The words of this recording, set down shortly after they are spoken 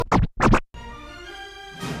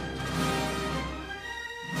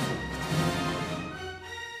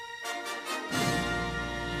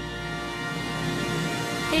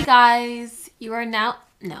guys, you are now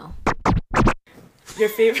your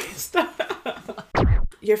favorite stuff.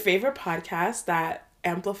 Your favorite podcast that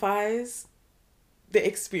amplifies the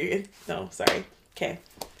experience. No, sorry. Okay.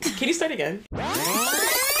 Can you start again?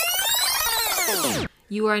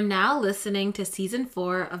 You are now listening to season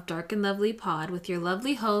 4 of Dark and Lovely Pod with your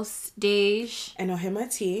lovely hosts, Dej and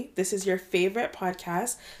Ohima T. This is your favorite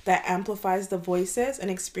podcast that amplifies the voices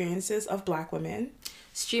and experiences of Black women.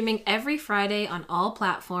 Streaming every Friday on all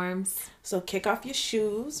platforms. So kick off your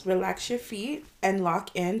shoes, relax your feet, and lock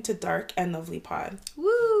in to Dark and Lovely Pod.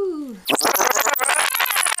 Woo!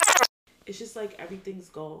 It's just like everything's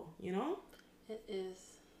go, you know? It is.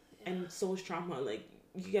 Yeah. And so is trauma. Like,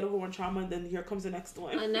 you get over one trauma and then here comes the next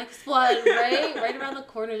one. The next one, right? Right around the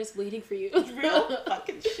corner just waiting for you. Real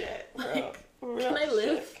fucking shit, bro. Like, real can I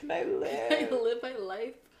live? Shit. Can I live? Can I live my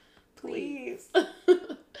life? Please.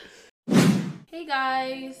 Hey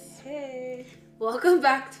guys. Hey. Welcome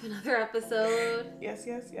back to another episode. Yes.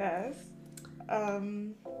 How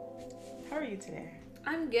are you today?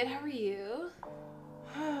 I'm good. How are you?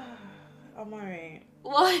 I'm alright.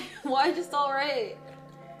 Why? Why just alright?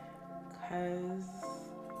 Because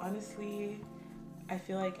honestly, I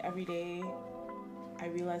feel like every day I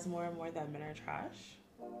realize more and more that men are trash.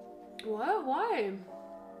 What? Why?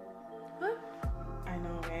 What? I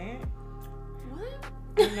know, right? What?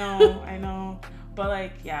 I know. But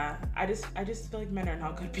like, yeah, I just feel like men are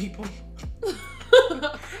not good people.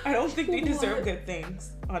 I don't think they deserve good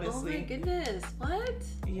things, honestly. Oh my goodness, what?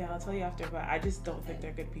 Yeah, I'll tell you after, but I just don't think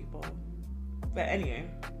they're good people. But anyway.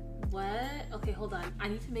 What? Okay, hold on. I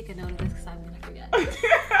need to make a note of this because I'm gonna forget.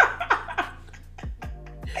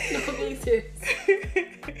 No, I'm being serious.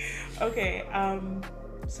 Okay,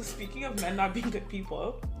 so speaking of men not being good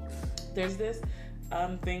people, there's this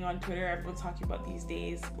thing on Twitter everyone's talking about these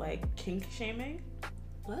days, like kink shaming.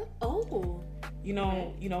 What? Oh. You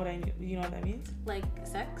know what that means? Like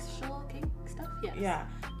sexual kink stuff? Yes. Yeah.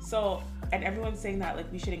 So, and everyone's saying that like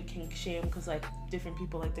we shouldn't kink shame because like different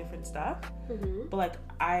people like different stuff. Mm-hmm. But like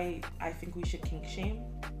I think we should kink shame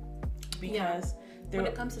because when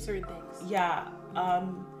it comes to certain things. Yeah.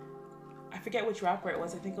 I forget which rapper it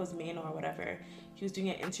was. I think it was Maino or whatever. He was doing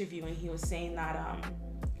an interview and he was saying that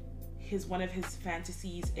one of his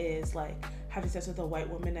fantasies is like having sex with a white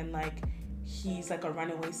woman and like he's like a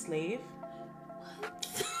runaway slave.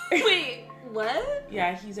 What? Wait, what?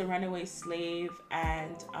 Yeah, he's a runaway slave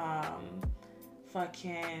and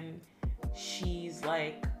she's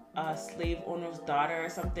like a slave owner's daughter or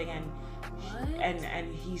something and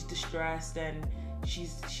and he's distressed and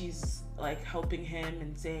she's like helping him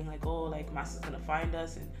and saying like, oh, like master's gonna find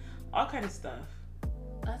us and all kind of stuff.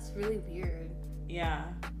 That's really weird. Yeah.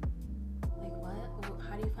 Like what?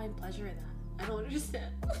 How do you find pleasure in that? I don't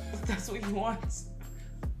understand. That's what he wants.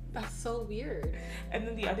 That's so weird. And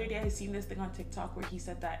then the other day I seen this thing on TikTok where he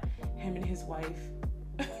said that him and his wife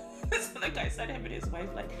so the guy said him and his wife,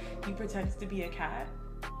 like, he pretends to be a cat.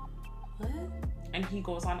 What? And he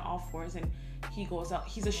goes on all fours and he goes out.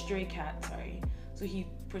 He's a stray cat, sorry. So he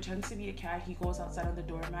pretends to be a cat. He goes outside on the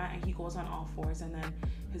doormat and he goes on all fours. And then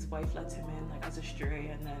his wife lets him in, like, as a stray.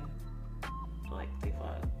 And then, like, they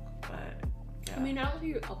fuck. But, yeah. I mean, I don't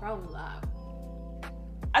see a problem with that.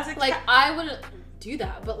 As a like, cat, I wouldn't do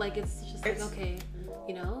that. But, like, it's just like, okay,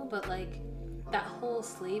 you know? But, like, that whole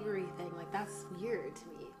slavery thing, like, that's weird to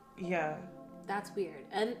me. Yeah. That's weird.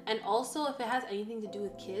 And also, if it has anything to do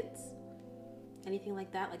with kids, anything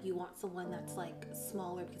like that, like you want someone that's like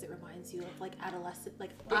smaller because it reminds you of like adolescent,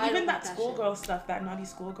 like. But even that schoolgirl stuff, that naughty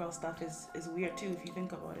schoolgirl stuff is weird too if you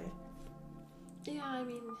think about it. Yeah, I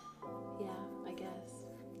mean, yeah, I guess.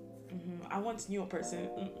 Mm-hmm. I once knew a person.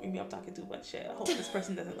 Maybe I'm talking too much shit. I hope this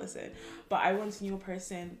person doesn't listen. But I once knew a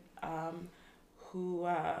person who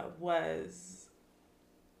was.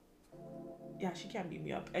 Yeah, she can't beat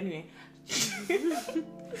me up. Anyway,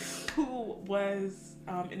 who was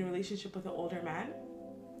in a relationship with an older man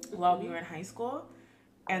while we were in high school,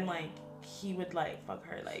 and like he would like fuck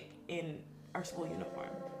her like in our school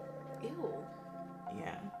uniform. Ew.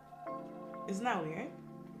 Yeah. Isn't that weird?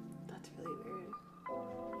 That's really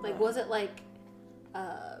weird. Like, was it like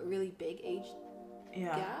a really big age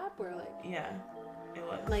gap or like? Yeah. It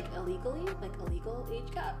was. Like illegally? Like illegal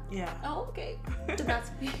age gap? Yeah. Oh, okay. That's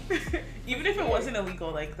weird. Even if it wasn't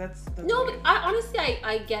illegal, like that's no, weird. but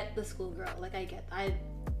I get the schoolgirl. Like I get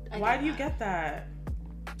Why do you get that?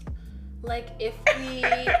 Like if we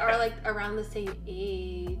are like around the same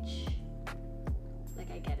age, like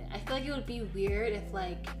I get it. I feel like it would be weird if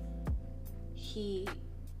like he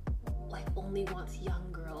like only wants young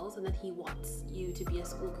girls and then he wants you to be a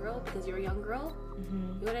schoolgirl because you're a young girl.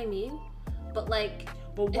 Mm-hmm. You know what I mean? But like,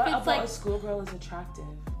 but what about like, a schoolgirl is attractive?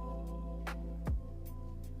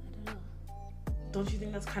 don't you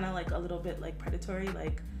think that's kind of like a little bit like predatory?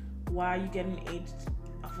 Like, why are you getting aged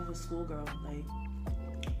off of a schoolgirl? Like,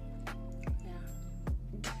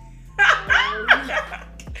 yeah.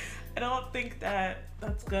 I don't think that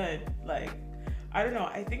that's good. Like, I don't know.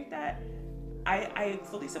 I think that I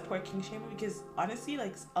fully support king shaming because honestly,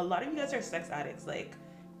 like, a lot of you guys are sex addicts. Like,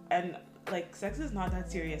 and like, sex is not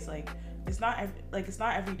that serious. Like, it's not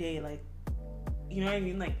every day. Like, you know what I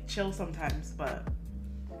mean? Like, chill sometimes. But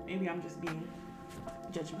maybe I'm just being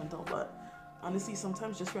judgmental. But honestly,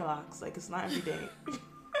 sometimes just relax. Like, it's not every day.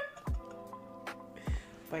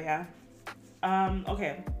 But yeah.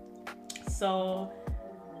 Okay. So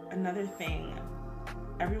another thing,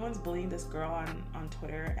 everyone's bullying this girl on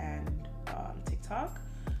Twitter and TikTok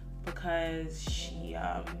because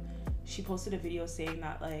she posted a video saying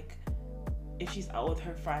that like if she's out with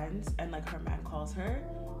her friends and like her man calls her,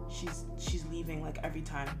 she's leaving like every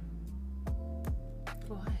time.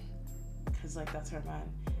 Why? Because like that's her man,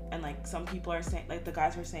 and like some people are saying, like the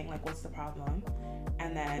guys were saying like what's the problem,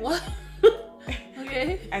 and then what?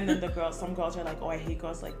 Okay. And then some girls are like, oh, I hate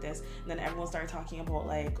girls like this. And then everyone started talking about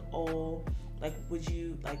like, oh, like would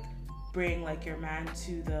you like bring like your man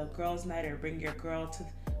to the girls' night or bring your girl to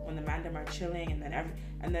when the man them are chilling,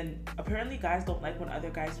 and then apparently guys don't like when other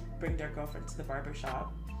guys bring their girlfriend to the barber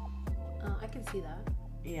shop. I can see that.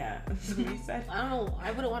 Yeah. That's what he said. I don't know.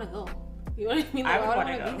 I wouldn't want to go. You know what I mean? Like, I would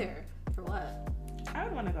want to be there. For what? I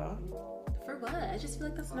would want to go. For what? I just feel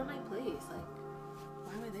like that's not my place. Like,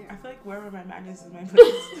 why am I there? I feel like wherever my man is my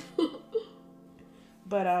place.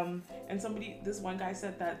 But and this one guy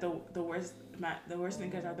said that the worst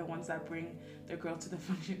niggas are the ones that bring their girl to the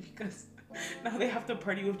function because now they have to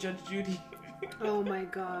party with Judge Judy. Oh my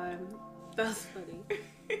god, that's funny.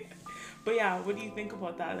 But yeah, what do you think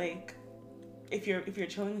about that? Like, if you're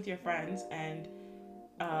chilling with your friends and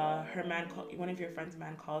one of your friends'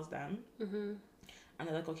 man calls them, and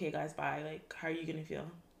they're like, okay guys, bye. Like, how are you gonna feel?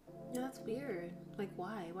 Yeah, that's weird. Like,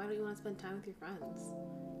 why? Why don't you want to spend time with your friends?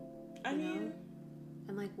 I mean. Know?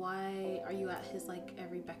 And like, why are you at his like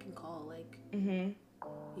every beck and call? Like, you know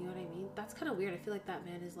what I mean? That's kind of weird. I feel like that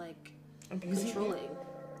man is like controlling.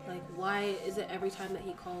 Like, why is it every time that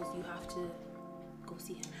he calls you have to go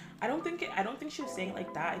see him? I don't think she was saying it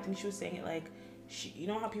like that. I think she was saying it like you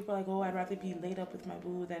know how people are like, oh, I'd rather be laid up with my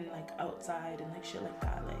boo than like outside and like shit like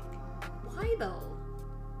that. Like, why though?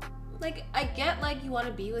 Like, I get like you want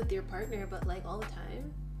to be with your partner, but like all the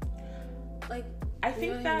time, like. I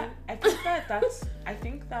think that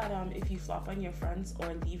if you flop on your friends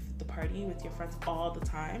or leave the party with your friends all the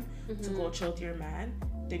time to go chill with your man,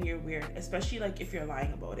 then you're weird. Especially like if you're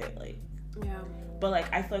lying about it, like. Yeah. But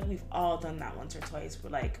like I feel like we've all done that once or twice.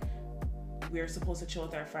 Where like we're supposed to chill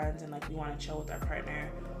with our friends and like we want to chill with our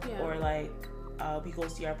partner, or like we go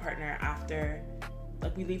see our partner after.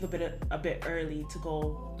 Like we leave a bit early to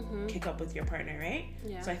go kick up with your partner, right?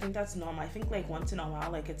 Yeah. So I think that's normal. I think like once in a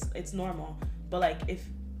while, like it's normal. But like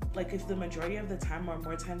if the majority of the time or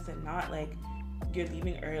more times than not, like you're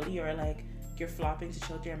leaving early or like you're flopping to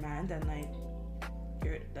chill with your man, then like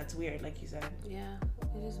that's weird, like you said. Yeah,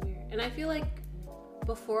 it is weird. And I feel like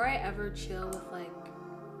before I ever chill with like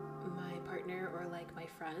my partner or like my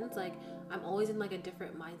friends, like I'm always in like a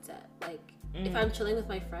different mindset. Like if I'm chilling with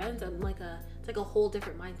my friends, I'm like it's like a whole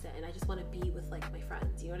different mindset, and I just want to be with like my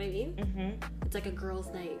friends. You know what I mean? It's like a girls'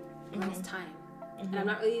 night, girls' time. And I'm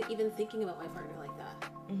not really even thinking about my partner like that.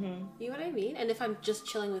 You know what I mean? And if I'm just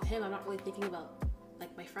chilling with him, I'm not really thinking about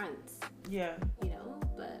like my friends. Yeah. You know,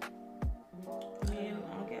 but I mean,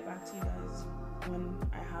 I'll get back to you guys when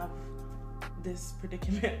I have this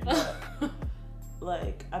predicament. But,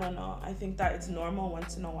 like, I don't know. I think that it's normal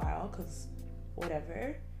once in a while because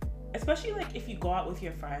whatever. Especially like if you go out with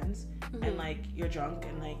your friends and like you're drunk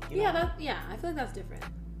and like you know. I feel like that's different.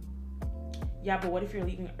 Yeah, but what if you're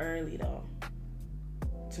leaving early though?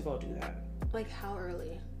 To go do that. Like how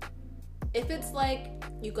early? If it's like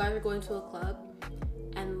you guys are going to a club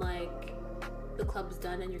and like the club's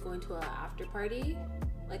done and you're going to an after party,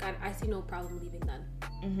 like I see no problem leaving then.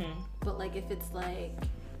 But like if it's like,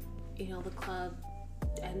 you know, the club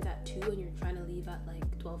ends at 2 and you're trying to leave at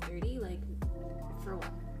like 12:30, like for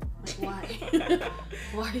what? Like why?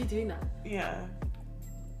 Why are you doing that?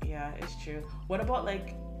 Yeah, it's true. What about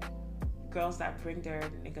like girls that bring their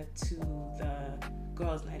nigga to the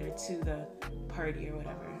girls' night or to the party or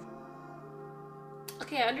whatever?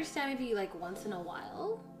 Okay, I understand maybe like once in a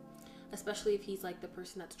while, especially if he's like the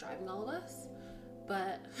person that's driving all of us,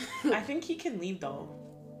 but I think he can leave though.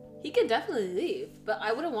 He can definitely leave, but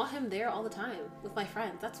I wouldn't want him there all the time with my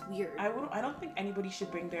friends. That's weird. I don't think anybody should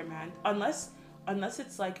bring their man unless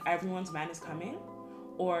it's like everyone's man is coming,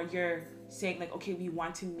 or you're saying like, okay, we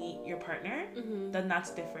want to meet your partner, then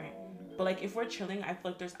that's different. But like if we're chilling, I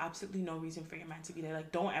feel like there's absolutely no reason for your man to be there.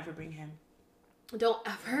 Like, don't ever bring him. Don't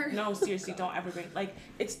ever. No, seriously, don't ever bring. Like,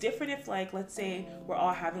 it's different if like, let's say we're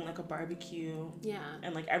all having like a barbecue. Yeah.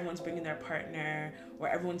 And like everyone's bringing their partner, or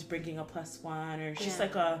everyone's bringing a +1, or it's just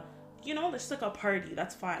like a, you know, it's like a party.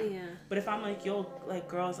 That's fine. Yeah. But if I'm like, yo, like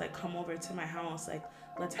girls, like come over to my house, like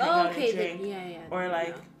let's hang out and drink. Or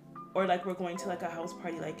like, or like we're going to like a house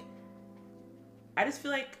party. Like, I just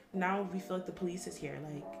feel like now we feel like the police is here.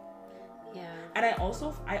 Like. Yeah. And I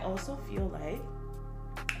also feel like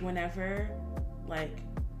whenever like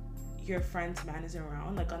your friend's man is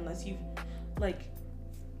around, like unless you like,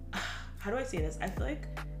 how do I say this? I feel like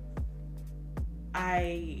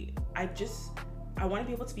I want to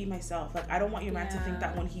be able to be myself. Like, I don't want your man to think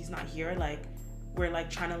that when he's not here, like we're like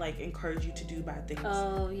trying to like encourage you to do bad things.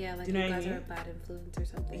 Oh yeah, like you guys are a bad influence or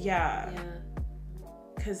something. Yeah.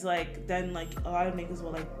 Cause like then like a lot of niggas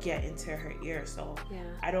will like get into her ear. So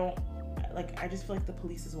I don't. Like, I just feel like the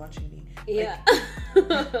police is watching me. Yeah.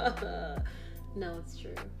 Like, no, it's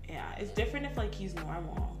true. Yeah, it's different if, like, he's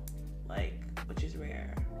normal. Like, which is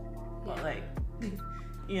rare. But, like,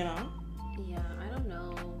 you know? Yeah, I don't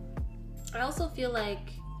know. I also feel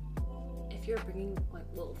like if you're bringing, like,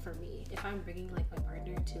 well, for me, if I'm bringing, like, my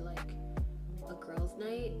partner to, like, a girls'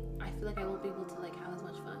 night, I feel like I won't be able to, like, have as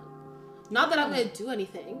much fun. Not that I'm going to do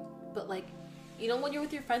anything, but, like, you know, when you're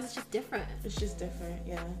with your friends, it's just different. It's just different,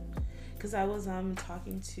 yeah. Because I was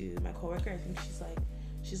talking to my coworker. I think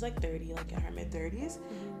she's like 30, like in her mid-30s,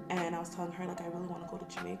 and I was telling her like I really want to go to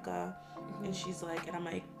Jamaica, and she's like, oh,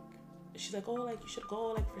 like you should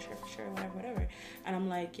go, like for sure, whatever. And I'm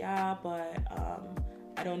like, yeah, but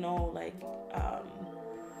I don't know, like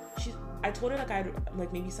I told her like I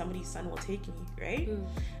like maybe somebody's son will take me, right?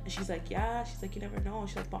 And she's like, yeah. She's like, you never know.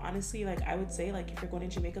 She's like, but honestly, like I would say like if you're going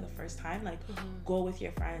to Jamaica the first time, like go with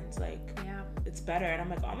your friends, like it's better. And I'm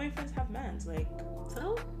like, all my friends have mans, like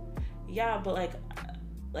so yeah, but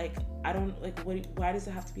like I don't like why does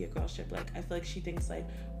it have to be a girl trip? Like I feel like she thinks like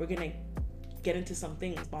we're gonna get into some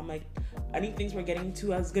things, but I'm like, any things we're getting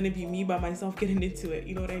into is gonna be me by myself getting into it.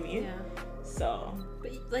 You know what I mean? Yeah. So.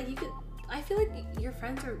 But like you could. I feel like your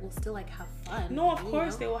friends will still like have fun. No, of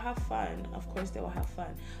course they will have fun. Of course they will have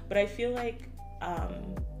fun. But I feel like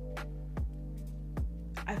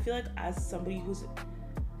as somebody who's,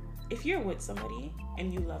 if you're with somebody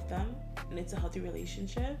and you love them and it's a healthy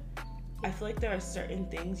relationship, I feel like there are certain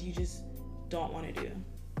things you just don't want to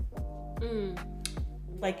do.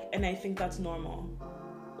 Like, and I think that's normal.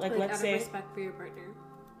 Like let's say respect for your partner.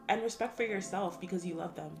 And respect for yourself because you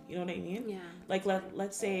love them. You know what I mean? Yeah. Like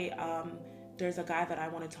let's say there's a guy that I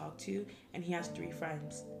want to talk to and he has 3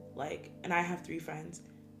 friends. Like, and I have 3 friends.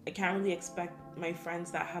 I can't really expect my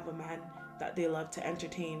friends that have a man that they love to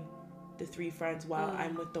entertain the 3 friends while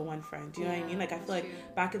I'm with the 1 friend. Do you know what I mean? Like I feel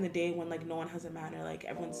like back in the day when like no one has a man or like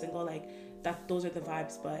everyone's single, like those are the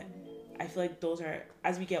vibes. But I feel like those are,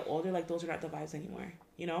 as we get older, like those are not the vibes anymore.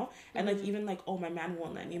 You know? And like even like, oh, my man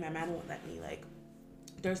won't let me. Like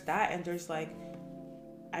there's that, and there's like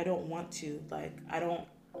I don't want to, like I don't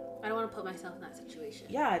want to put myself in that situation.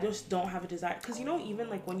 Yeah, I just don't have a desire, because you know, even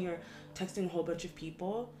like when you're texting a whole bunch of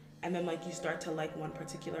people and then like you start to like one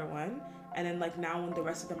particular one, and then like now when the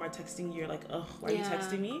rest of them are texting you're like, ugh, why are you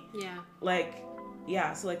texting me? Like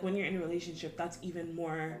so like when you're in a relationship that's even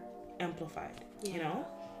more amplified. You know,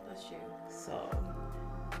 that's true. So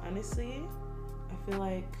honestly I feel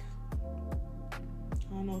like, I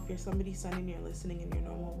don't know, if you're somebody's son and you're listening and you're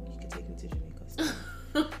normal, you can take me to Jamaica still.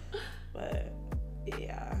 But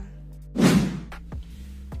yeah.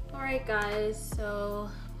 Alright guys, so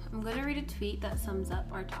I'm gonna read a tweet that sums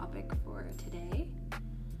up our topic for today.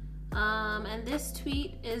 And this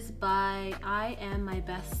tweet is by I Am My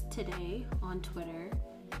Best Today on Twitter.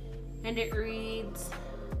 And it reads,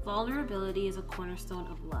 vulnerability is a cornerstone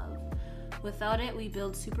of love. Without it, we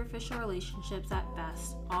build superficial relationships at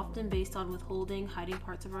best, often based on withholding, hiding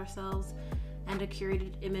parts of ourselves, and a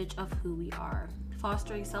curated image of who we are,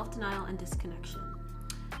 fostering self-denial and disconnection.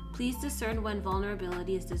 Please discern when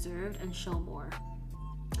vulnerability is deserved and show more.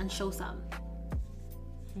 And show some.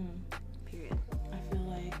 Period. I feel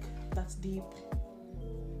like that's deep.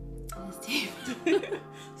 It's deep.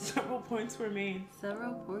 Several points were made.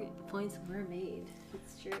 Several points were made.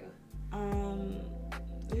 It's true.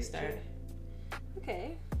 You start.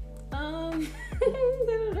 Okay. I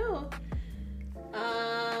don't know.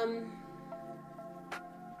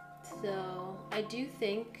 So I do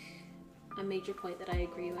think a major point that I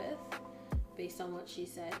agree with, based on what she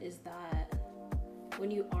said, is that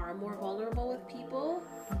when you are more vulnerable with people,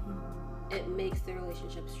 it makes the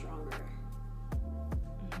relationship stronger.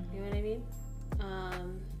 You know what I mean?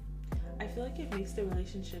 I feel like it makes the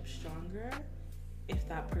relationship stronger if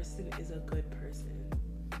that person is a good person.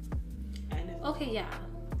 And if, okay, yeah.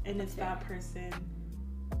 And if that person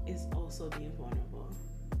is also being vulnerable.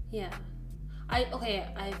 Yeah. I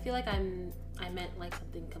feel like I meant like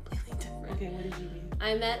something completely different. Okay, what did you mean?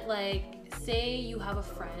 I meant like, say you have a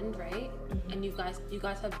friend, right? Mm-hmm. And you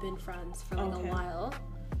guys have been friends for like a while,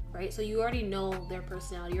 right? So you already know their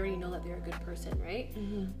personality, you already know that they're a good person, right?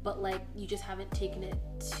 Mm-hmm. But like you just haven't taken it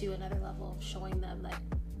to another level of showing them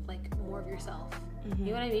like more of yourself. Mm-hmm.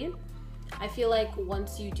 You know what I mean? I feel like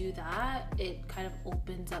once you do that, it kind of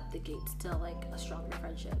opens up the gates to like a stronger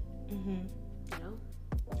friendship. Mm-hmm. You know?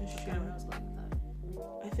 That's true. Kind of where I was going with that.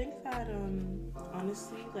 I think that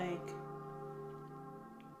honestly, like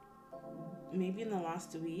maybe in the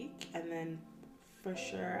last week, and then for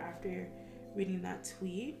sure after reading that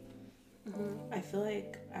tweet, I feel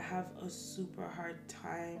like I have a super hard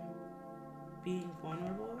time being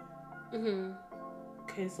vulnerable.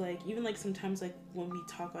 Cause like even like sometimes like when we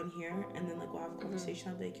talk on here and then like we'll have a conversation,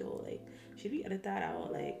 I'll be like, yo, like should we edit that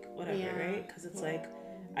out, like whatever, right? Cause it's like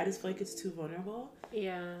I just feel like it's too vulnerable.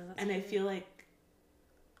 Yeah. And I feel like,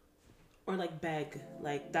 or like beg,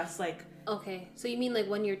 like that's like. Okay, so you mean like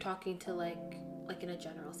when you're talking to like in a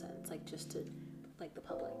general sense, like just to like the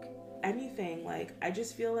public? Anything, like I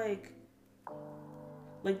just feel like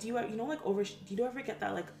do you know like do you ever get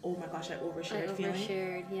that like, oh my gosh, I overshared feeling?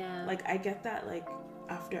 Overshared, yeah. Like I get that like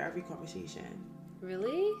after every conversation.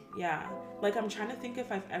 Really? Yeah. Like I'm trying to think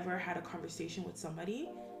if I've ever had a conversation with somebody.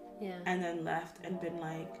 Yeah. And then left and been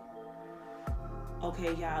like,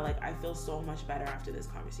 okay, yeah, like I feel so much better after this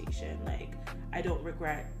conversation. Like I don't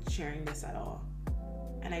regret sharing this at all.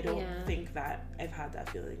 And I don't think that I've had that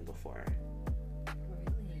feeling before.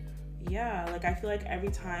 Really? Yeah, like I feel like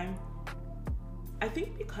every time, I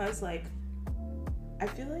think because like, I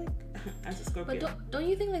feel like as a Scorpio. But don't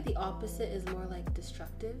you think like the opposite is more like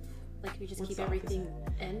destructive? Like if you just keep everything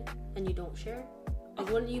in and you don't share? Like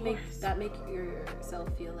wouldn't you make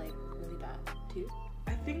yourself feel like really bad too?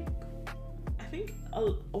 I think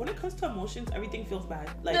when it comes to emotions, everything feels bad.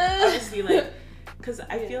 Like honestly, like, cause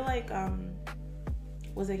I feel like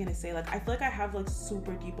what was I gonna say? Like I feel like I have like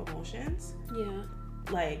super deep emotions. Yeah.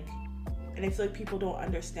 Like, and I feel like people don't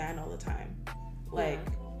understand all the time. Like,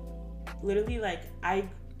 literally, like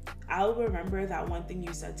I'll remember that one thing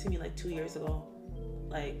you said to me like 2 years ago,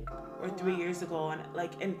 like or 3 years ago, and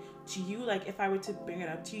like, and to you, like if I were to bring it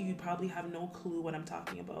up to you, you'd probably have no clue what I'm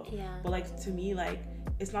talking about. Yeah. But like to me, like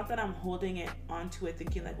it's not that I'm holding it onto it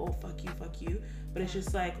thinking like, oh fuck you, but it's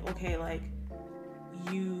just like, okay, like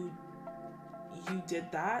you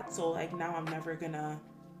did that, so like now I'm never gonna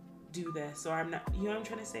do this, or I'm not, you know what I'm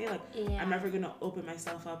trying to say, like I'm never gonna open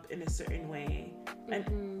myself up in a certain way,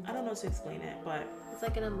 and I don't know how to explain it, but it's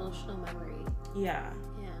like an emotional memory. Yeah.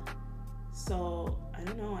 So I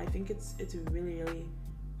don't know, I think it's really, really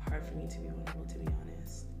hard for me to be vulnerable, to be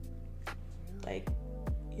honest. Like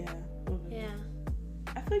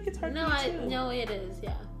I feel like it's hard for me too. No, it is.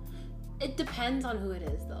 Yeah, it depends on who it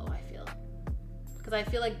is though, I feel, because I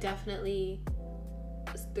feel like definitely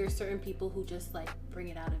there's certain people who just like bring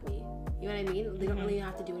it out of me. You know what I mean? They don't really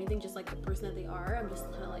have to do anything, just like the person that they are. I'm just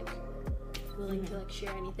kind of like willing to like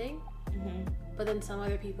share anything. But then some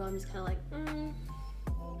other people, I'm just kind of like,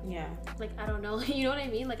 like I don't know. You know what I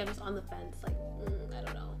mean? Like I'm just on the fence. Like I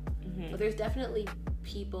don't know. But there's definitely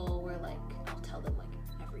people where like I'll tell them like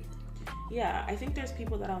everything. Yeah, I think there's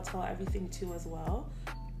people that I'll tell everything to as well,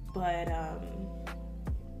 but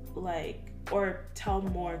like, or tell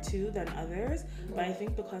more to than others. But I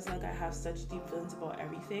think because like I have such deep feelings about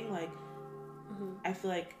everything, like I feel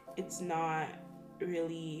like it's not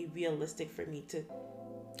really realistic for me to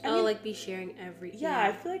like be sharing everything. Yeah,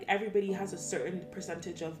 I feel like everybody has a certain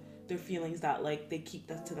percentage of their feelings that like they keep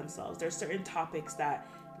that to themselves. There's certain topics that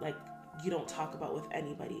like you don't talk about with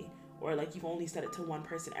anybody, or like you've only said it to one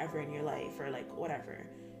person ever in your life, or like whatever.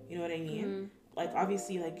 You know what I mean? Like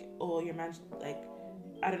obviously like, oh, your man's like,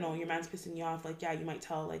 I don't know, your man's pissing you off, like yeah, you might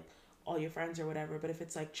tell like all your friends or whatever, but if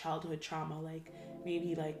it's like childhood trauma, like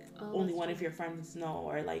maybe like only one of your friends know,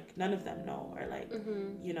 or like none of them know, or like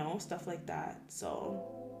you know, stuff like that.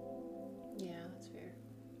 So yeah, that's fair.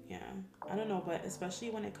 Yeah, I don't know, but especially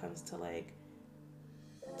when it comes to like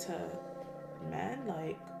to men,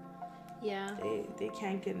 like they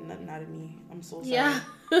can't get nothing out of me. I'm so sorry. Yeah.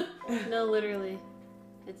 No, literally,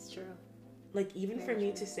 it's true. Like even for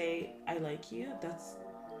me to say I like you, that's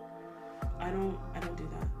I don't do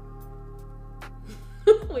that.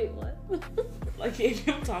 Wait, what? Like if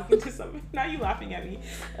I'm talking to somebody, now you laughing at me.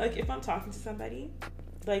 Like if I'm talking to somebody,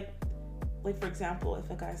 like for example, if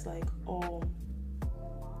a guy's like, oh,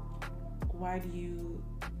 why do you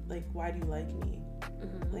like me?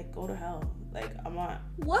 Like, go to hell. Like, I'm not.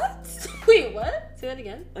 What? Wait, what? Say that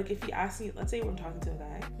again. Like, if he asks me, let's say I'm talking to a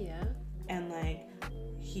guy. Yeah. And like,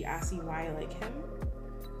 he asks me why I like him.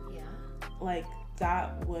 Yeah. Like,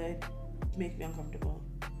 that would make me uncomfortable.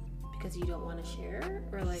 Because you don't want to share,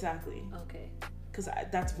 or like. Exactly. Okay. Because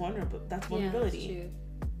that's vulnerable. That's vulnerability. Yeah,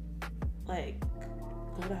 that's true. Like,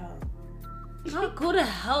 go to hell. Not go to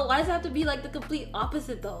hell. Why does it have to be like the complete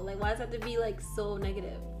opposite though? Like, why does it have to be like so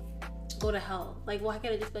negative? Go to hell. Like, why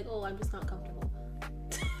can't I just be like, oh, I'm just not comfortable?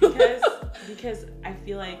 because I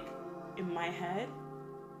feel like in my head,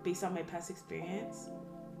 based on my past experience,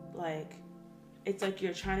 like, it's like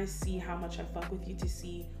you're trying to see how much I fuck with you to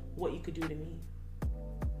see what you could do to me.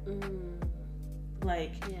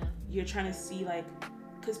 Like, yeah. You're trying to see, like,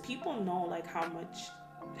 because people know like how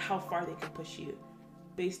far they can push you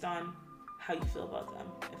based on how you feel about them,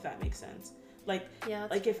 if that makes sense. Like, yeah,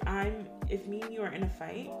 like if me and you are in a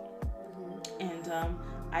fight, and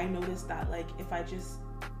I notice that, like, if I just,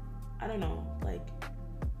 I don't know, like,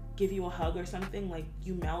 give you a hug or something, like,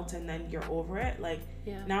 you melt and then you're over it. Like,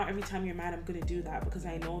 yeah. Now every time you're mad, I'm gonna do that because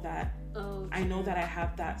I know that I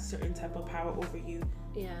have that certain type of power over you.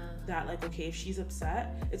 Yeah. That, like, okay, if she's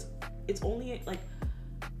upset, it's only like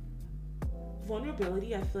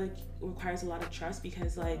vulnerability. I feel like requires a lot of trust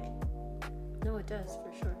because, like. No, it does,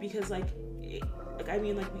 for sure. Because, like, I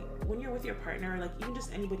mean, like, when you're with your partner, like, even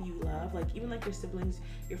just anybody you love, like, even, like, your siblings,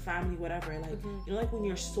 your family, whatever, like, you know, like, when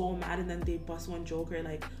you're so mad and then they bust one joke or,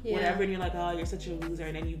 like, whatever, and you're like, oh, you're such a loser,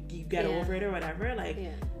 and then you get over it or whatever, like,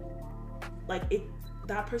 like,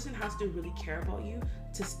 that person has to really care about you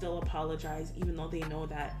to still apologize, even though they know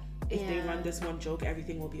that if they run this one joke,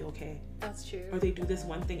 everything will be okay. That's true. Or they do this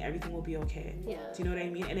one thing, everything will be okay. Yeah. Do you know what I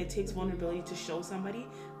mean? And it takes vulnerability to show somebody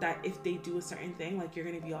that if they do a certain thing, like, you're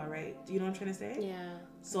gonna be all right. Do you know what I'm trying to say? Yeah.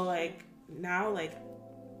 So, like, now, like,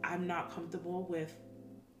 I'm not comfortable with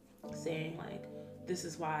saying, like, this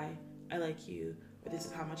is why I like you, or this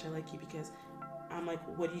is how much I like you, because I'm like,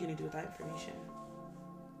 what are you gonna do with that information?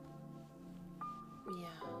 Yeah.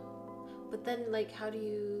 But then, like, how do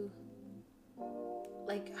you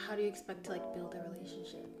expect to, like, build a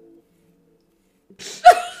relationship?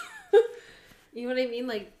 You know what I mean?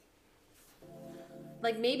 Like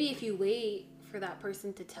maybe if you wait for that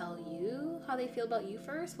person to tell you how they feel about you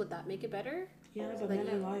first, would that make it better? Yeah, but men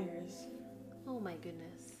are liars. Oh my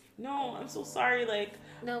goodness. No, I'm so sorry. Like,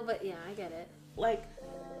 no, but yeah, I get it. Like,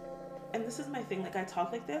 and this is my thing. Like, I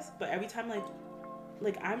talk like this, but every time,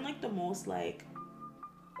 like I'm like the most, like,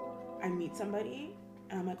 I meet somebody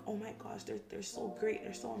and I'm like, oh my gosh, they're so great,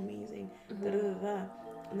 they're so amazing, da da da da.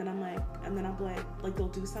 And then I'm like they'll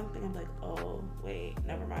do something, I'm like, oh wait,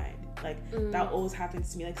 never mind. Like, that always happens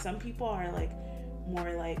to me. Like, some people are like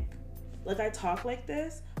more like I talk like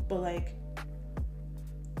this, but like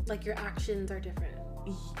your actions are different.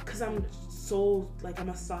 Cause I'm so, like, I'm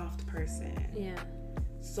a soft person. Yeah.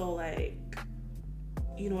 So, like,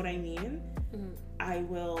 you know what I mean? I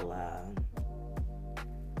will,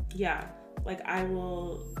 yeah. Like,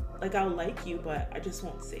 I'll like you, but I just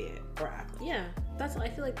won't say it or act like it. I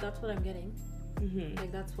feel like that's what I'm getting.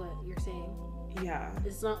 Like, that's what you're saying. Yeah.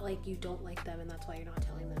 It's not like you don't like them and that's why you're not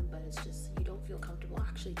telling them, but it's just you don't feel comfortable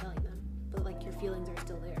actually telling them. But, like, your feelings are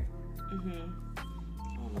still there.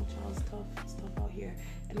 Oh no, child, it's tough out here.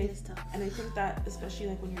 And it is tough. And I think that, especially,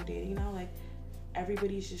 like, when you're dating now, like,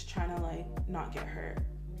 everybody's just trying to, like, not get hurt.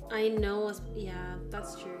 I know. Yeah,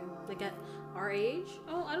 that's true. Like, at our age,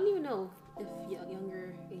 I don't even know if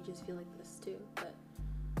younger ages feel like this too, but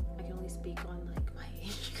I can only speak on, like, my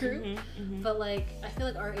age group. But, like, I feel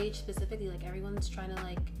like our age specifically, like, everyone's trying to,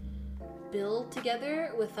 like, build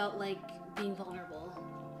together without, like, being vulnerable.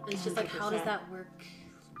 And it's just 100%. Like, how does that work?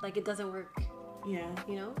 Like, it doesn't work. Yeah.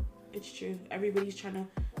 You know? It's true. Everybody's trying to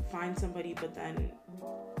find somebody, but then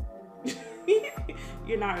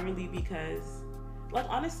you're not really, because, like,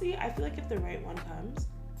 honestly, I feel like if the right one comes,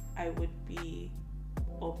 I would be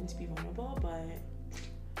open to be vulnerable, but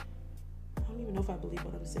I don't even know if I believe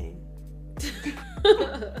what I'm saying.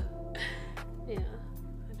 Yeah,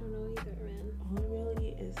 I don't know either, man.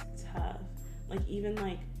 Vulnerability is tough. Like, even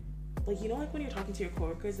like you know, like, when you're talking to your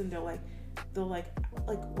coworkers and they'll like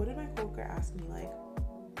what did my coworker ask me? Like,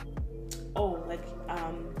 oh, like,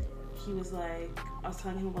 he was like, I was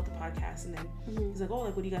telling him about the podcast, and then he's like, oh,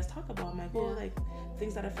 like, what do you guys talk about? I'm like, oh, like,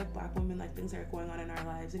 things that affect Black women, like, things that are going on in our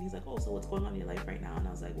lives. And he's like, oh, so what's going on in your life right now? And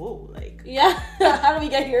I was like, whoa, like, yeah. How do we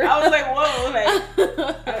get here? I was like, whoa, like,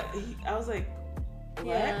 I was like, what?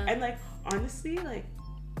 Yeah. And, like, honestly, like,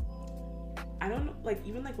 I don't know, like,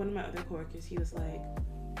 even, like, one of my other coworkers, he was like,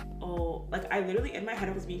 oh, like, I literally, in my head,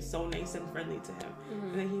 I was being so nice and friendly to him.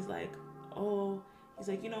 And then he's like, oh, he's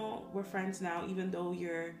like, you know, we're friends now, even though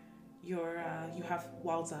you have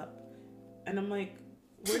walls up. And I'm like,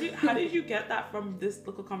 how did you get that from this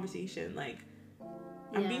little conversation? Like,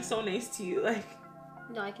 I'm being so nice to you. Like,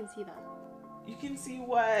 no, I can see that. You can see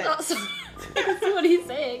what? Oh, so, I can see what he's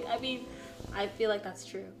saying. I mean, I feel like that's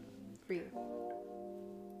true for you.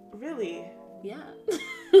 Really? Yeah.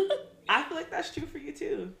 I feel like that's true for you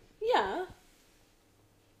too. Yeah.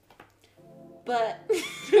 But.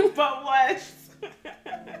 But what?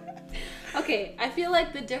 Okay, I feel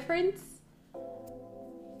like the difference.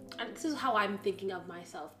 And this is how I'm thinking of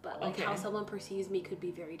myself, but like how someone perceives me could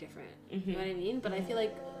be very different. Mm-hmm. You know what I mean? But I feel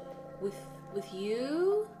like with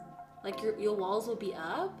you, like your walls will be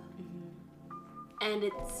up, and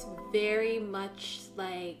it's very much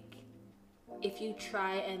like if you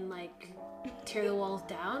try and like tear the walls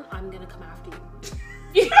down, I'm gonna come after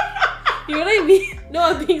you. You know what I mean? No,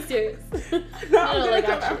 I'm being serious. No, like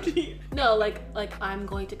actually. No, like I'm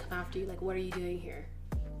going to come after you. Like, what are you doing here?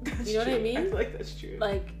 That's you know true. what I mean? I feel like that's true.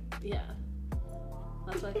 Like, yeah.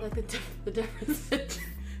 That's why I feel like the difference is.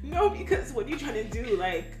 No, because what are you trying to do?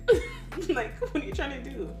 Like what are you trying to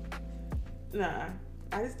do? Nah,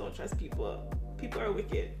 I just don't trust people. People are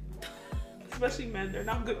wicked. Especially men. They're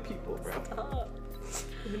not good people, bro. Stop.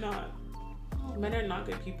 They're not. Men are not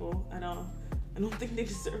good people at all. I don't think they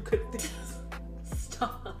deserve good things.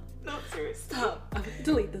 Stop. No, seriously. Stop. I'm gonna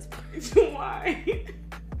delete this part. Why?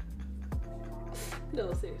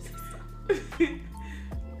 No, seriously, stop.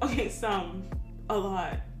 Okay, a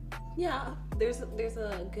lot. Yeah, there's a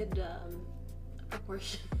good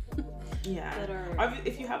proportion. Yeah. That are.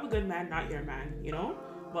 If you have a good man, not your man, you know.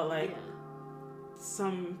 But like,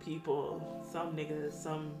 some people, some niggas,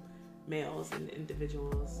 some males and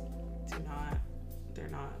individuals they're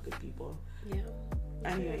not good people. Yeah.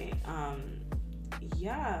 Anyway,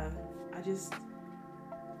 yeah, I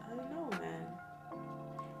don't know, man.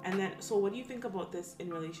 And then, so what do you think about this in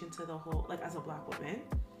relation to the whole, like, as a black woman?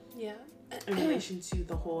 Yeah. In relation to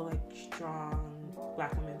the whole, like, strong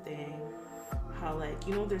black woman thing. How, like,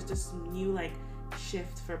 you know, there's this new, like,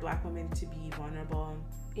 shift for black women to be vulnerable.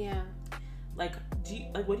 Yeah. Like,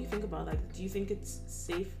 what do you think about, like, do you think it's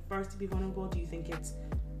safe for us to be vulnerable? Do you think it's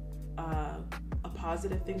a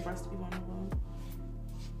positive thing for us to be vulnerable?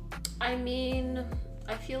 I mean,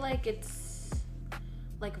 I feel like it's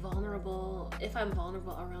like vulnerable. If I'm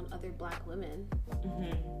vulnerable around other black women,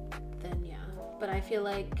 then yeah. But I feel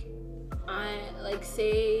like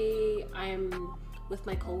say I'm with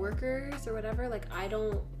my coworkers or whatever, like I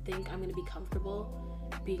don't think I'm gonna be comfortable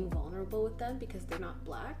being vulnerable with them because they're not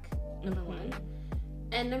black, number one.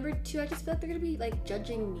 And number two, I just feel like they're gonna be like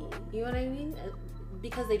judging me. You know what I mean?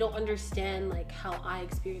 Because they don't understand like how I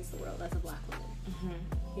experience the world as a black woman.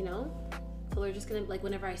 You know? So they're just gonna, like,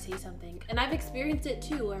 whenever I say something, and I've experienced it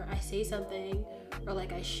too, where I say something or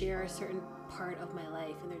like I share a certain part of my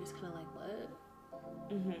life and they're just kind of like, what?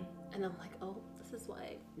 And I'm like, oh, this is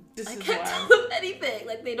why I can't tell them anything.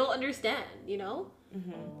 Like, they don't understand, you know?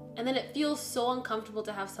 And then it feels so uncomfortable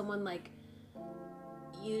to have someone like,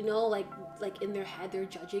 you know, like in their head they're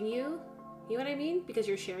judging you. You know what I mean? Because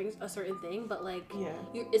you're sharing a certain thing, but like,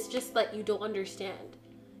 it's just like you don't understand.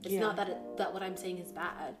 It's not that what I'm saying is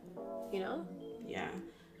bad, you know? Yeah,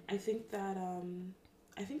 I think that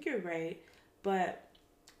I think you're right, but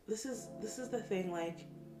this is the thing, like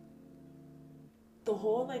the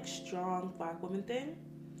whole like strong black woman thing.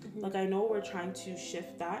 Like, I know we're trying to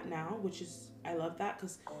shift that now, which is, I love that,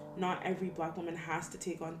 because not every black woman has to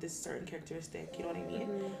take on this certain characteristic. You know what I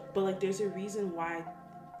mean? But like, there's a reason why.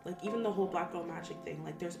 Like, even the whole black girl magic thing,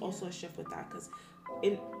 like, there's also a shift with that, because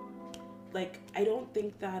I don't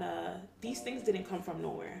think that these things didn't come from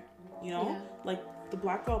nowhere, you know? Like, the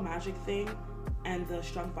black girl magic thing and the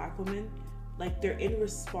strong black woman, like, they're in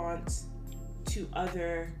response to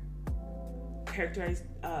other characterized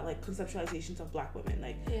like conceptualizations of black women,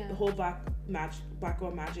 like the whole black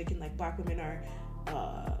girl magic, and like black women are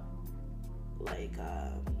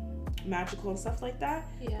magical and stuff like that.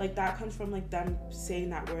 Like, that comes from like them saying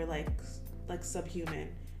that we're like subhuman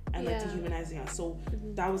and like dehumanizing us. So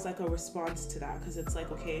that was like a response to that, because it's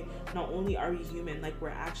like, okay, not only are we human, like we're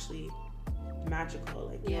actually magical.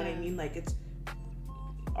 Like, you know what I mean? Like, it's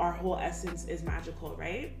our whole essence is magical,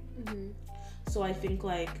 right? So I think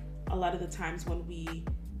like a lot of the times when we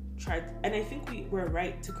tried, and I think we're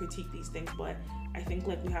right to critique these things, but I think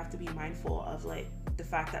like we have to be mindful of like the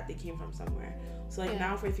fact that they came from somewhere. So like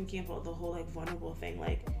now if we're thinking about the whole like vulnerable thing,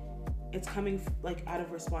 like it's coming like out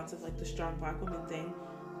of response of like the strong black woman thing,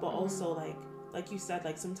 but also like you said,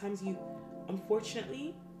 like sometimes you,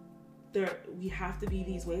 unfortunately, we have to be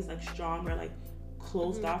these ways like strong or like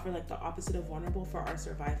closed off, or like the opposite of vulnerable, for our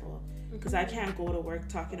survival. Because I can't go to work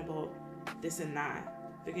talking about this and that.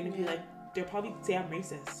 They're gonna be like, they'll probably say I'm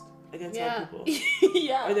racist against white people.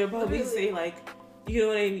 Or they'll probably say like, you know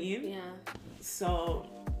what I mean? Yeah. So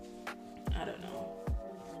I don't know.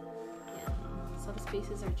 Yeah. Some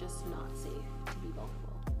spaces are just not safe to be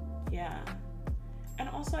vulnerable. Yeah. And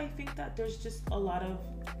also I think that there's just a lot of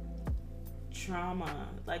trauma.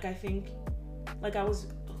 Like I think, like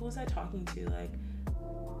who was I talking to? Like,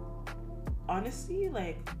 honestly,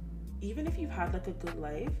 like, even if you've had like a good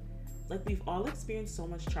life, like we've all experienced so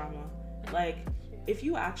much trauma. Like if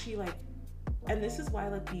you actually like, and this is why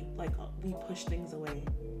we push things away,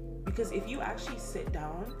 because if you actually sit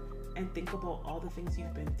down and think about all the things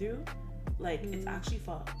you've been through, like it's actually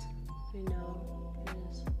fucked. I know it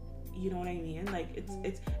is. You know what I mean? Like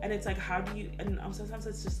it's like, how do you, and sometimes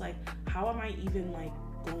it's just like, how am I even like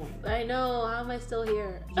going? I know, how am I still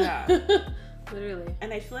here? Yeah. Literally.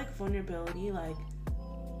 And I feel like vulnerability, like,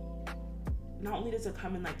 not only does it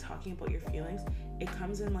come in like talking about your feelings, it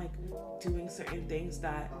comes in like doing certain things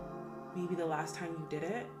that maybe the last time you did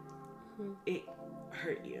it, it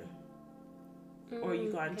hurt you. Or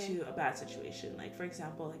you got into a bad situation. Like, for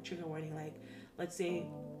example, like trigger warning, like, let's say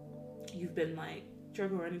you've been like,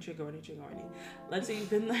 trigger warning. Let's say you've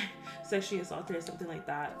been like sexually assaulted or something like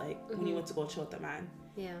that, like when you went to go chill with the man.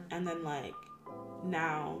 Yeah. And then like,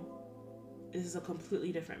 now, this is a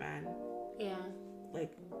completely different man. Yeah.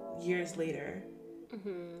 Like, years later.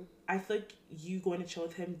 I feel like you going to chill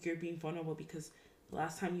with him, you're being vulnerable because the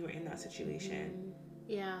last time you were in that situation,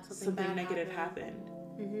 something negative happened.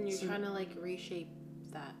 You're trying to like reshape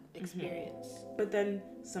that experience. But then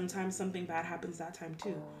sometimes something bad happens that time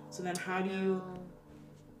too. So then how do you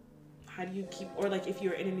keep, or like if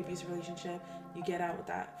you're in an abusive relationship, you get out with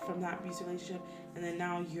that, from that abusive relationship, and then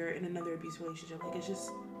now you're in another abusive relationship. Like, it's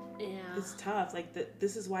just, it's tough. Like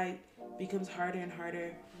this is why it becomes harder and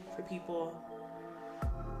harder for people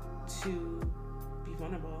to be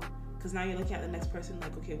vulnerable, because now you're looking at the next person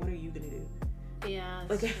like, okay, what are you gonna do? Yeah.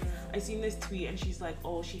 Like I seen this tweet and she's like,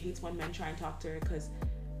 oh, she hates when men try and talk to her because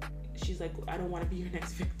she's like, I don't want to be your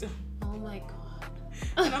next victim. Oh my god.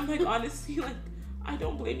 And I'm like, honestly, like, I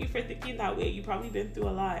don't blame you for thinking that way. You've probably been through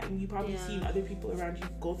a lot, and you probably seen other people around you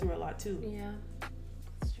go through a lot too. Yeah,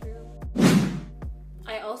 that's true.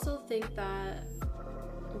 I also think that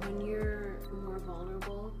when you're more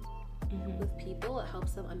vulnerable with people, it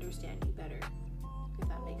helps them understand you better, if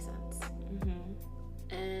that makes sense.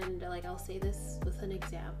 And like, I'll say this with an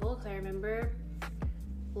example, because I remember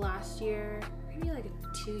last year, maybe like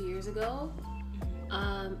 2 years ago,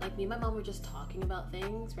 like me and my mom were just talking about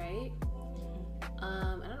things, right?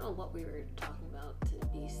 I don't know what we were talking about to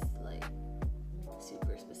be like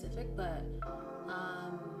super specific, but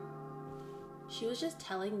she was just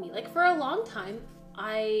telling me, like, for a long time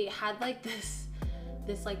I had like this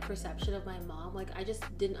like perception of my mom, like I just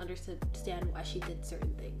didn't understand why she did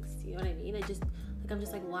certain things, you know what I mean? I'm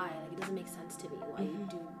just like, why? Like, it doesn't make sense to me why you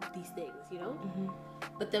do these things, you know?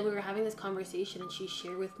 But then we were having this conversation and she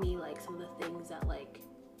shared with me like some of the things that like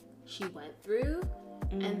she went through,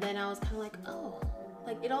 and then I was kind of like, oh,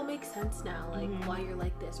 like it all makes sense now, like why you're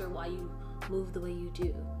like this or why you move the way you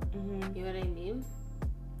do. You know what I mean?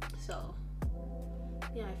 So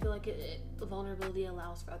yeah, I feel like vulnerability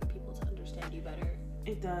allows for other people to understand you better.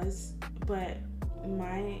 It does, but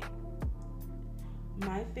my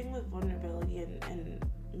thing with vulnerability and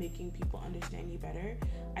making people understand you better,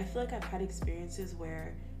 I feel like I've had experiences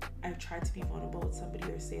where I've tried to be vulnerable with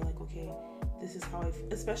somebody or say like, okay, this is how I feel,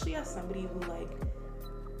 especially as somebody who like,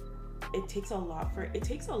 it takes a lot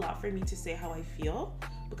for me to say how I feel,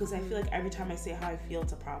 because I feel like every time I say how I feel,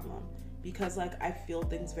 it's a problem, because like I feel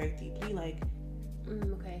things very deeply, like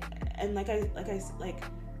and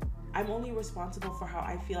I'm only responsible for how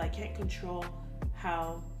I feel. I can't control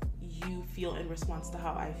how you feel in response to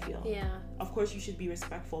how I feel. Yeah. Of course you should be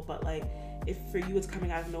respectful, but like if for you it's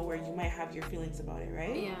coming out of nowhere, you might have your feelings about it,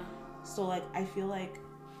 right? Yeah. So like I feel like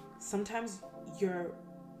sometimes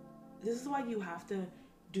this is why you have to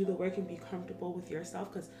do the work and be comfortable with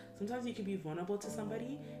yourself, because sometimes you can be vulnerable to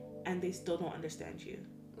somebody and they still don't understand you.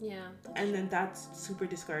 Yeah. And then that's super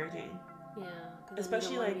discouraging. Yeah.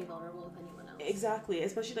 Especially you don't like be vulnerable with anyone else. Exactly.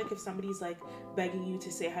 Especially like if somebody's like begging you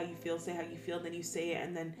to say how you feel, then you say it,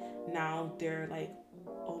 and then now they're like,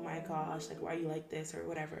 oh my gosh, like why are you like this or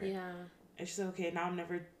whatever. Yeah. It's just like, okay, now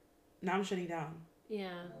I'm shutting down.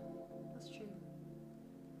 Yeah, that's true.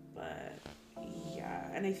 But yeah,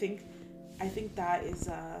 and I think that is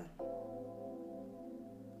I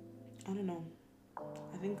don't know.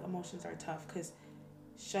 I think emotions are tough because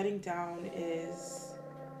shutting down is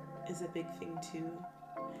a big thing too.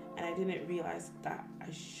 and I didn't realize that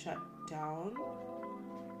I shut down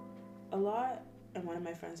a lot. And one of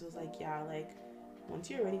my friends was like, yeah, like once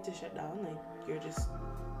you're ready to shut down, like you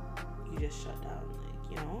just shut down,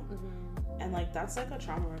 like, you know. And like that's like a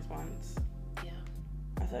trauma response. Yeah,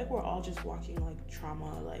 I feel like we're all just walking like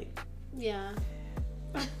trauma, like, yeah.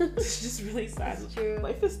 it's just really sad. It's true.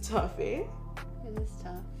 Life is tough, eh? It is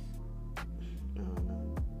tough. No.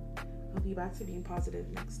 I'll be back to being positive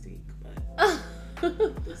next week, but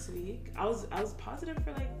this week I was positive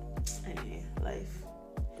for like, anyway, life.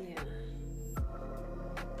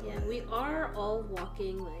 Yeah, we are all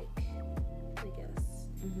walking, like, I guess,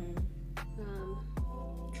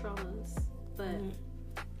 traumas, but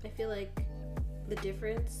I feel like the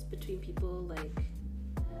difference between people, like,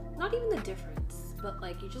 not even the difference, but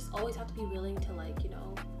like you just always have to be willing to, like, you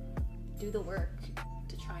know, do the work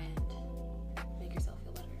to try and make yourself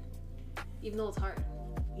feel better, even though it's hard.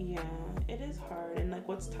 Yeah, it is hard. And like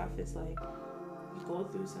what's tough is like you go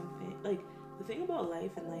through something, like the thing about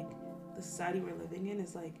life and like the society we're living in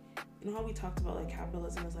is like, you know how we talked about like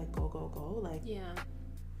capitalism is like go go go, like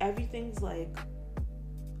everything's like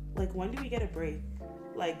when do we get a break?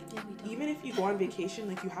 Like even if you go on vacation,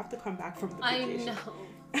 like you have to come back from the vacation. I know.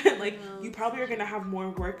 And like you probably are gonna have more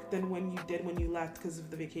work than when you did when you left because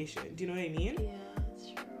of the vacation. Do you know what I mean? Yeah,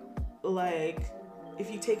 that's true. Like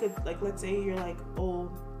if you take a, like, let's say you're like,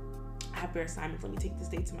 oh, I have bare assignments, let me take this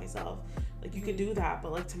day to myself. Like you could do that,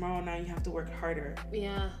 but like tomorrow now you have to work harder.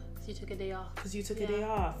 Yeah, because you took a day off. Because you took a day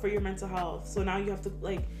off for your mental health. So now you have to,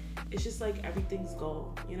 like, it's just like everything's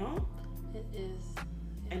go, you know? It is. Yeah.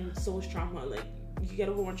 And so is trauma. Like you get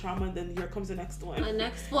over one trauma and then here comes the next one. The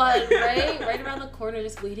next one, right? Right around the corner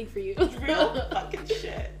just waiting for you. Real fucking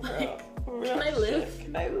shit, bro. Like, real can I live?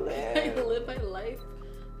 Can I live? Can I live my life?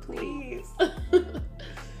 Please.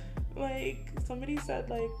 Like somebody said,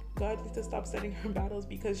 like God needs to stop sending her battles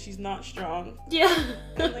because she's not strong. Yeah.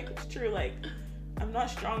 And like it's true. Like I'm not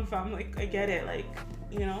strong, fam. Like I get it. Like,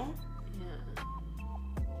 you know. Yeah.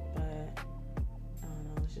 But I don't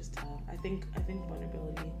know. It's just tough. I think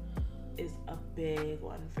vulnerability is a big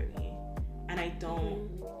one for me, and I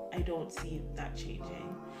don't see that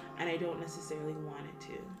changing, and I don't necessarily want it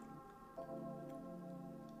to.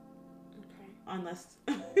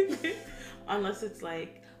 Unless it's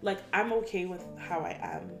like I'm okay with how I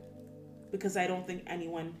am, because I don't think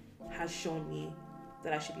anyone has shown me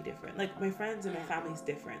that I should be different. Like my friends and my family's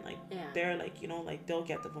different. Like they're like, you know, like they'll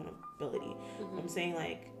get the vulnerability. I'm saying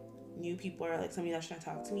like new people are like somebody that's trying to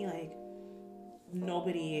talk to me, like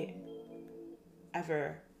nobody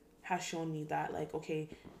ever has shown me that, like, okay,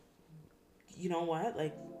 you know what,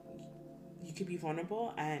 like you could be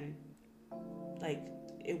vulnerable and like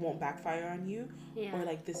it won't backfire on you, or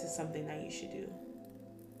like this is something that you should do.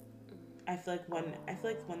 I feel like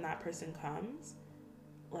when that person comes,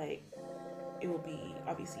 like it will be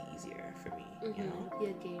obviously easier for me, you know.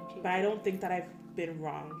 Yeah, game changer. But I don't think that I've been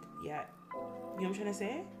wrong yet. You know what I'm trying to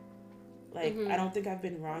say? Like I don't think I've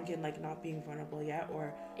been wrong in like not being vulnerable yet,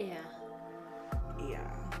 or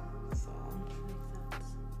so makes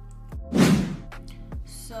sense.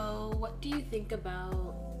 So what do you think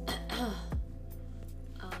about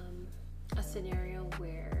a scenario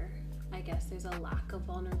where I guess there's a lack of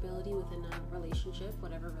vulnerability within a relationship,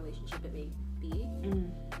 whatever relationship it may be?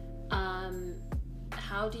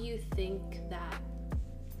 How do you think that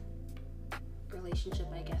relationship,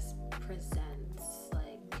 I guess, presents?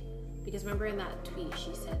 Like, because remember in that tweet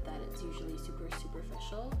she said that it's usually super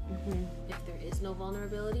superficial. If there is no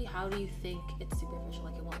vulnerability, how do you think it's superficial?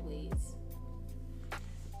 Like in what ways?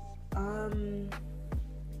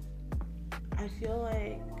 I feel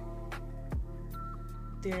like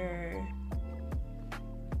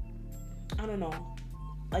I don't know.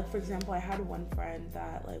 Like for example, I had one friend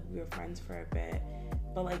that like we were friends for a bit,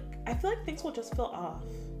 but like I feel like things will just feel off.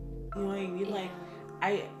 You know what I mean? Yeah. Like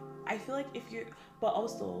I feel like if you're, but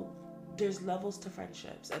also there's levels to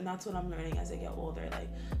friendships, and that's what I'm learning as I get older. Like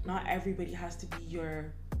not everybody has to be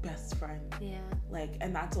your best friend. Yeah. Like,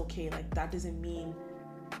 and that's okay. Like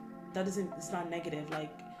it's not negative.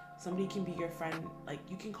 Like somebody can be your friend. Like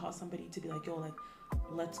you can call somebody to be like, yo, like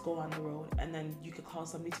let's go on the road, and then you could call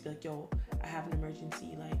somebody to be like, yo, I have an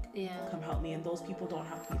emergency, like come help me. And those people don't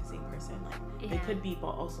have to be the same person. Like they could be,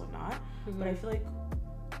 but also not. But I feel like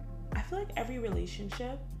every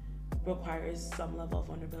relationship requires some level of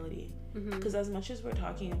vulnerability, because as much as we're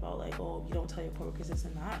talking about like, oh, you don't tell your coworkers this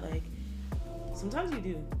and that, like sometimes you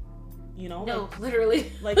do, you know. No, like, literally.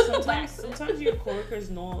 Like sometimes your coworkers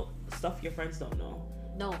know stuff your friends don't know.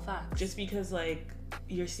 No, facts. Just because like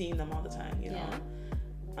you're seeing them all the time, you know.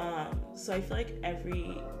 So I feel like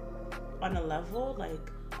on a level,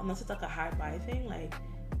 like unless it's like a high buy thing, like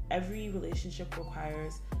every relationship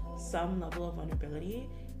requires some level of vulnerability.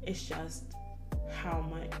 It's just how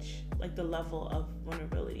much, like the level of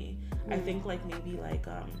vulnerability. I think like maybe like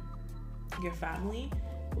your family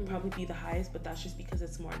would probably be the highest, but that's just because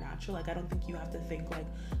it's more natural. Like I don't think you have to think like,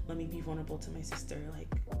 let me be vulnerable to my sister. Like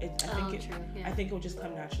I think it would just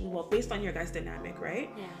come naturally. Well, based on your guys' dynamic, right?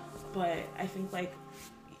 Yeah. But I think like,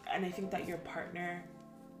 and I think that your partner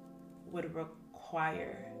would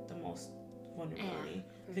require the most vulnerability.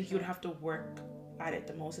 I think you would have to work at it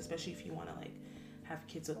the most, especially if you want to like have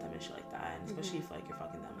kids with them and shit like that, and especially if like you're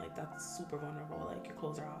fucking them, like that's super vulnerable. Like your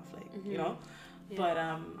clothes are off, like you know. Yeah. But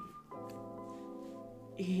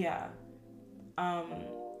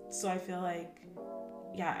so I feel like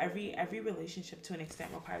every relationship to an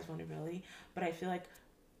extent requires vulnerability, but I feel like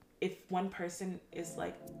if one person is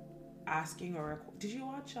like asking or did you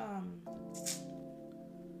watch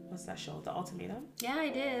what's that show, The Ultimatum? Yeah, I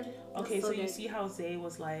did. Okay, so you see how Zay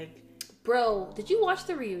was like, bro, did you watch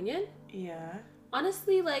the reunion? Yeah.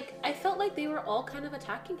 Honestly, like I felt like they were all kind of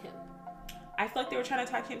attacking him. I feel like they were trying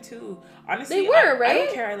to attack him too. Honestly, they were, right? I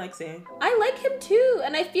don't care. I like Zay. I like him too,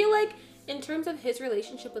 and I feel like in terms of his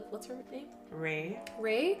relationship with what's her name? Ray.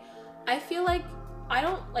 I feel like I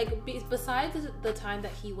don't like besides the time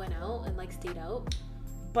that he went out and like stayed out.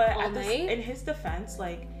 But in his defense,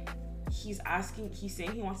 like he's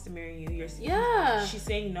saying he wants to marry you. She's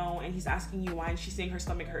saying no, and he's asking you why, and she's saying her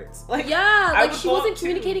stomach hurts. Like like she wasn't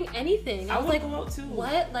communicating anything. I was would like, go out too.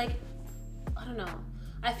 What? Like I don't know.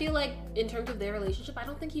 I feel like in terms of their relationship, I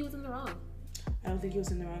don't think he was in the wrong. I don't think he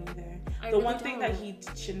was in the wrong either. The one thing that he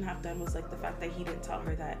shouldn't have done was like the fact that he didn't tell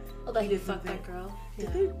her that. Oh, that he fucked that girl.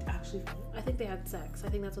 Did they actually fuck? I think they had sex. I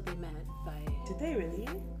think that's what they meant by. Did they really?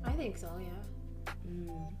 I think so. Yeah.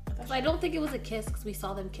 I don't think it was a kiss because we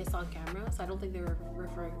saw them kiss on camera, so I don't think they were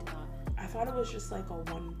referring to that. I thought it was just like a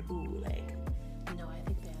 1-2, like. No, I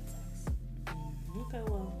think they had sex. Okay,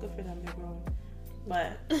 well, good for them. They're grown.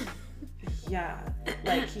 But yeah,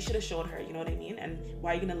 like he should have showed her. You know what I mean? And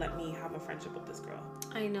why are you gonna let me have a friendship with this girl?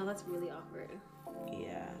 I know, that's really awkward.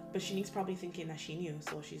 Yeah, but Shanique's probably thinking that she knew,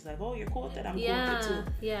 so she's like, "Oh, you're cool with it. I'm cool with it too."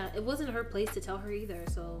 Yeah, it wasn't her place to tell her either.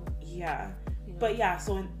 So yeah. You know. But yeah,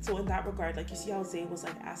 so in that regard, like you see how Zay was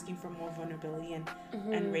like asking for more vulnerability and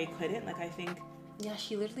Ray couldn't. Like I think. Yeah,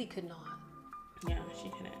 she literally could not. Yeah, she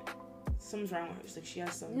couldn't. Something's wrong with her. It's like she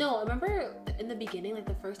has some. No, I remember in the beginning, like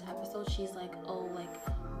the first episode, she's like, "Oh, like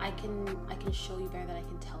I can show you better than I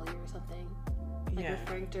can tell you" or something. Like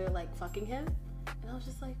referring to like fucking him, and I was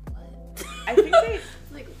just like, "What?" I think they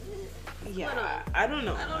like. Yeah, I don't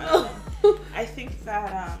know. I think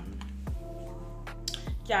that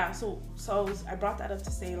so I brought that up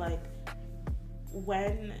to say like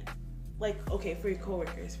when like okay, for your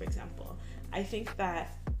coworkers, for example, I think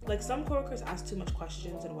that like some coworkers ask too much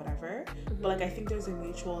questions and whatever, but like I think there's a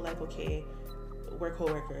mutual like okay, we're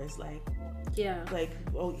coworkers, like like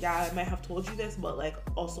oh yeah, I might have told you this, but like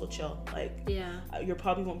also chill, like you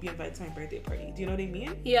probably won't be invited to my birthday party. Do you know what I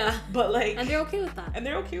mean? Yeah. But like, and they're okay with that.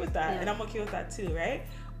 And I'm okay with that too, right?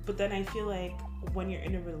 But then I feel like when you're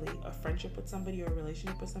in a friendship with somebody or a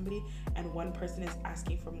relationship with somebody, and one person is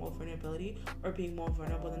asking for more vulnerability or being more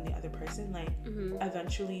vulnerable than the other person, like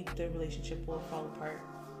eventually the relationship will fall apart.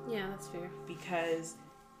 Yeah, that's fair. Because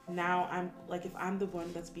now I'm like, if I'm the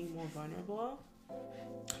one that's being more vulnerable,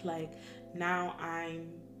 like now I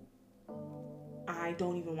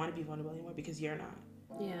don't even want to be vulnerable anymore because you're not.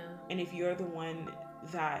 Yeah. And if you're the one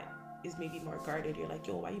that is maybe more guarded, you're like,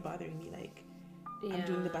 yo, why are you bothering me? Like, I'm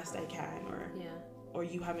doing the best I can, or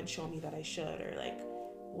you haven't shown me that I should, or like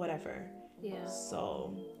whatever. Yeah.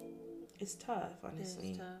 So it's tough,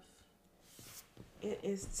 honestly. It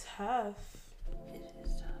is tough.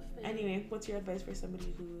 Anyway, what's your advice for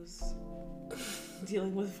somebody who's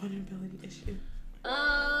dealing with vulnerability issue?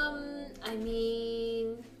 I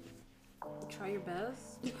mean, try your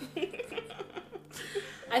best.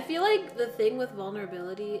 I feel like the thing with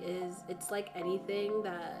vulnerability is it's like anything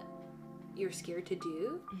that you're scared to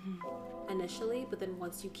do initially, but then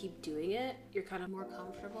once you keep doing it, you're kind of more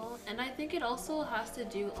comfortable. And I think it also has to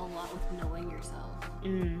do a lot with knowing yourself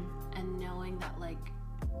and knowing that like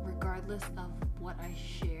regardless of what I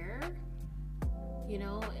share, you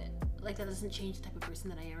know, like that doesn't change the type of person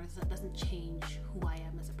that I am, or that doesn't change who I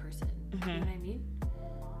am as a person. You know what I mean?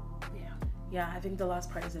 Yeah, I think the last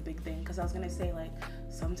part is a big thing, because I was gonna say like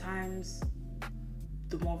sometimes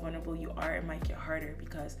the more vulnerable you are, it might get harder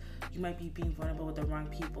because you might be being vulnerable with the wrong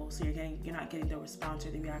people, so you're not getting the response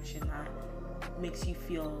or the reaction that makes you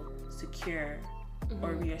feel secure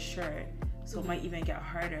or reassured. So it might even get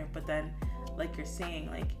harder. But then, like you're saying,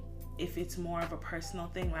 like if it's more of a personal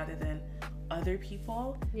thing rather than other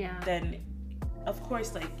people, then of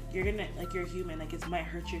course, like, you're gonna, like, you're human, like, it might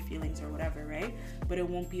hurt your feelings or whatever, right? But it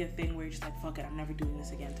won't be a thing where you're just like, fuck it, I'm never doing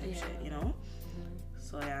this again type shit, you know?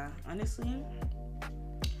 So yeah, honestly,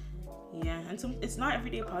 yeah. And it's not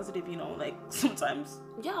everyday positive, you know, like, sometimes.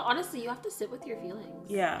 Yeah, honestly, you have to sit with your feelings.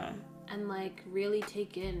 Yeah. And like really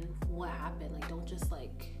take in what happened. Like, don't just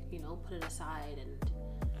like, you know, put it aside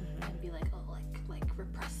and be like, oh, like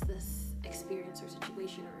repress this experience or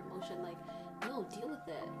situation or emotion. Like, no, deal with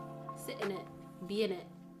it. Sit in it. Be in it.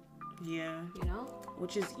 Yeah. You know?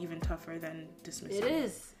 Which is even tougher than dismissing. It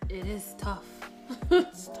is. It is tough.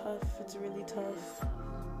 It's tough. It's really tough.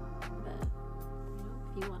 But,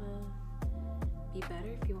 you know, if you want to be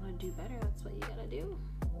better, if you want to do better, that's what you gotta do.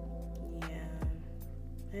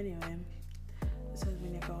 Yeah. Anyway, this has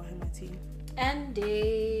been your girl, Himati. And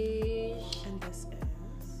Dej. And this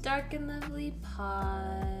is Dark and Lovely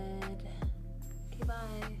Pod. Okay,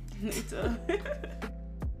 bye. Later.